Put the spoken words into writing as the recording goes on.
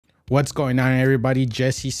What's going on, everybody?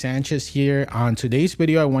 Jesse Sanchez here. On today's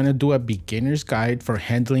video, I want to do a beginner's guide for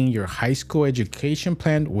handling your high school education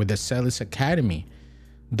plan with Acellus Academy.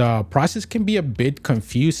 The process can be a bit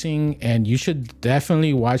confusing, and you should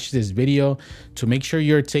definitely watch this video to make sure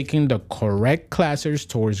you're taking the correct classes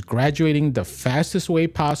towards graduating the fastest way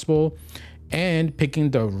possible and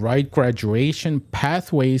picking the right graduation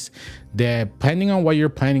pathways depending on what you're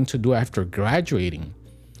planning to do after graduating.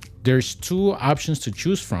 There's two options to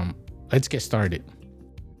choose from. Let's get started.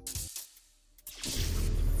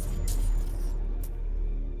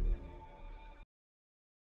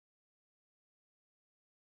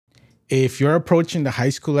 If you're approaching the high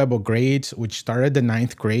school level grades, which start at the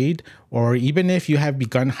 9th grade, or even if you have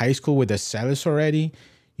begun high school with Acellus already,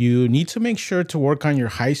 you need to make sure to work on your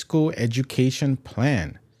high school education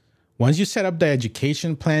plan. Once you set up the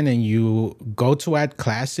education plan and you go to add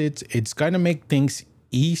classes, it's going to make things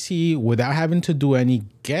easy without having to do any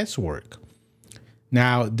guesswork.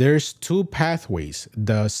 Now, there's two pathways.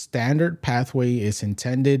 The standard pathway is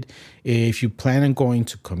intended if you plan on going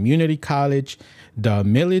to community college, the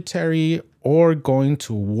military, or going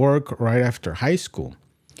to work right after high school.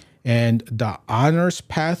 And the honors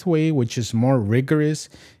pathway, which is more rigorous,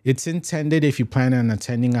 it's intended if you plan on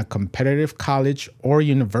attending a competitive college or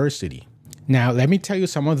university. Now, let me tell you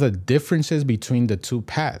some of the differences between the two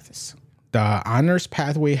paths. The honors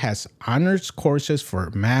pathway has honors courses for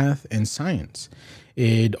math and science.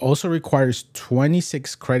 It also requires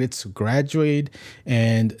 26 credits to graduate,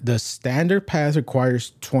 and the standard path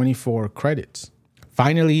requires 24 credits.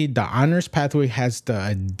 Finally, the honors pathway has the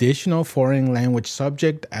additional foreign language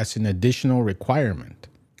subject as an additional requirement.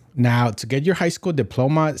 Now, to get your high school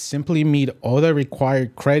diploma, simply meet all the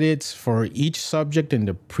required credits for each subject in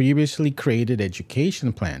the previously created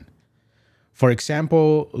education plan. For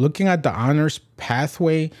example, looking at the honors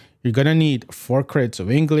pathway, you're going to need 4 credits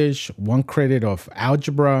of English, 1 credit of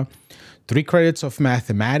algebra, 3 credits of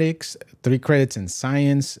mathematics, 3 credits in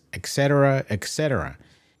science, etc., etc.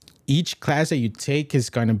 Each class that you take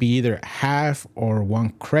is going to be either half or 1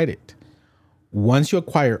 credit. Once you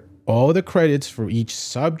acquire all the credits for each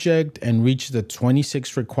subject and reach the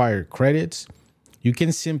 26 required credits, you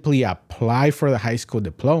can simply apply for the high school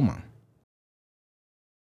diploma.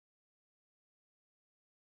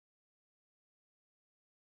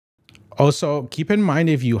 Also, keep in mind,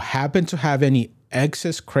 if you happen to have any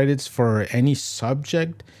excess credits for any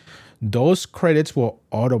subject, those credits will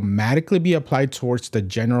automatically be applied towards the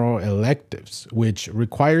general electives, which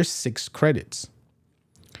requires 6 credits.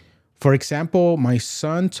 For example, my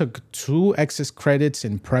son took 2 excess credits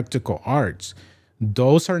in practical arts.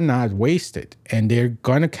 Those are not wasted, and they're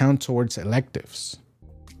going to count towards electives.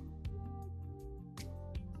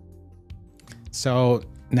 So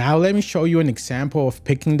now let me show you an example of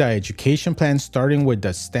picking the education plan starting with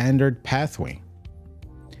the standard pathway.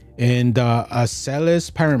 In the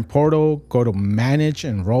Acellus parent portal, go to Manage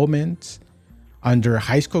Enrollments. Under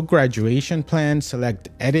High School Graduation Plan, select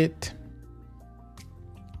Edit.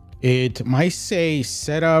 It might say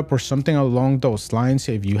Setup or something along those lines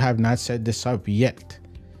if you have not set this up yet.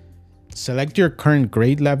 Select your current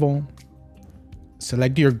grade level.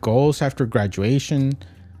 Select your goals after graduation.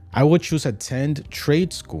 I would choose attend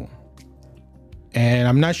trade school. And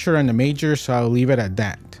I'm not sure on the major, so I'll leave it at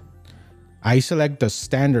that. I select the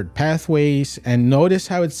standard pathways, and notice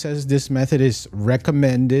how it says this method is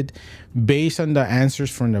recommended based on the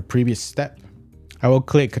answers from the previous step. I will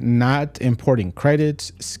click Not Importing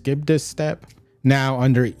Credits, skip this step. Now,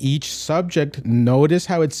 under each subject, notice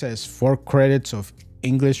how it says 4 credits of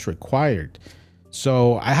English required.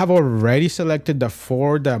 So I have already selected the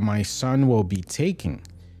 4 that my son will be taking.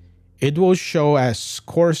 It will show as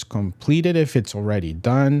course completed if it's already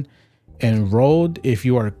done, enrolled if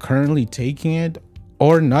you are currently taking it,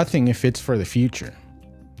 or nothing if it's for the future.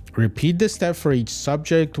 Repeat this step for each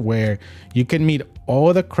subject where you can meet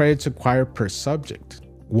all the credits required per subject.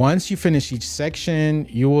 Once you finish each section,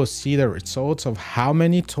 you will see the results of how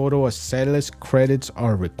many total Acellus credits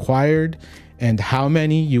are required and how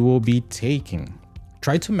many you will be taking.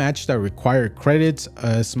 Try to match the required credits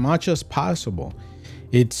as much as possible.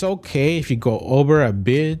 It's okay if you go over a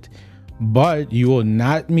bit, but you will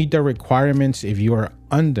not meet the requirements if you are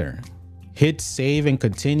under. Hit save and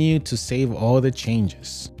continue to save all the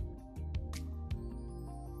changes.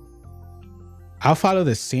 I'll follow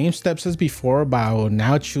the same steps as before, but I will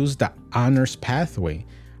now choose the honors pathway.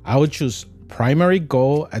 I will choose primary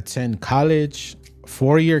goal, attend college,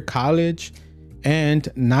 4-year college, and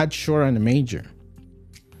not sure on the major.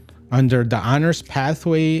 Under the honors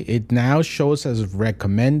pathway, it now shows as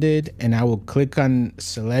recommended, and I will click on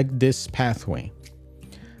select this pathway.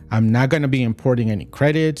 I'm not going to be importing any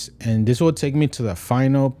credits, and this will take me to the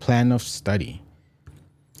final plan of study.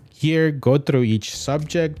 Here, go through each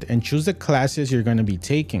subject and choose the classes you're going to be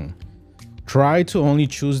taking. Try to only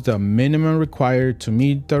choose the minimum required to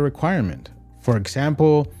meet the requirement. For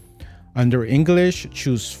example, under English,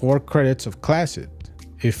 choose 4 credits of classes.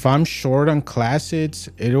 If I'm short on classes,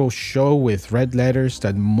 it'll show with red letters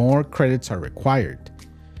that more credits are required.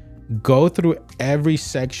 Go through every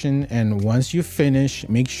section, and once you finish,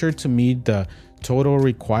 make sure to meet the total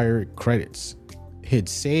required credits. Hit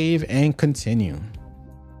save and continue.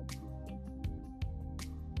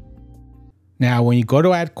 Now, when you go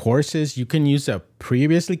to add courses, you can use a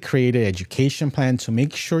previously created education plan to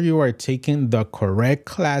make sure you are taking the correct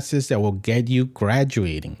classes that will get you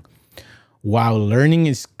graduating. While learning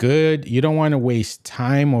is good, you don't want to waste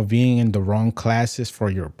time or being in the wrong classes for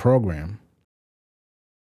your program.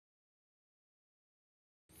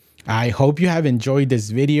 I hope you have enjoyed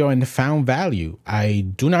this video and found value. I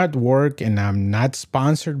do not work and I'm not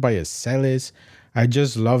sponsored by Acellus. I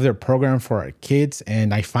just love their program for our kids,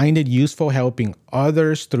 and I find it useful helping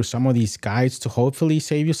others through some of these guides to hopefully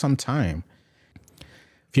save you some time.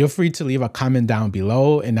 Feel free to leave a comment down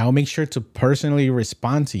below and I'll make sure to personally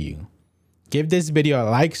respond to you. Give this video a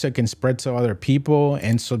like so it can spread to other people,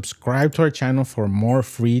 and subscribe to our channel for more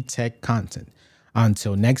free tech content.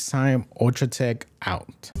 Until next time, Ultra Tech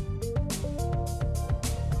out.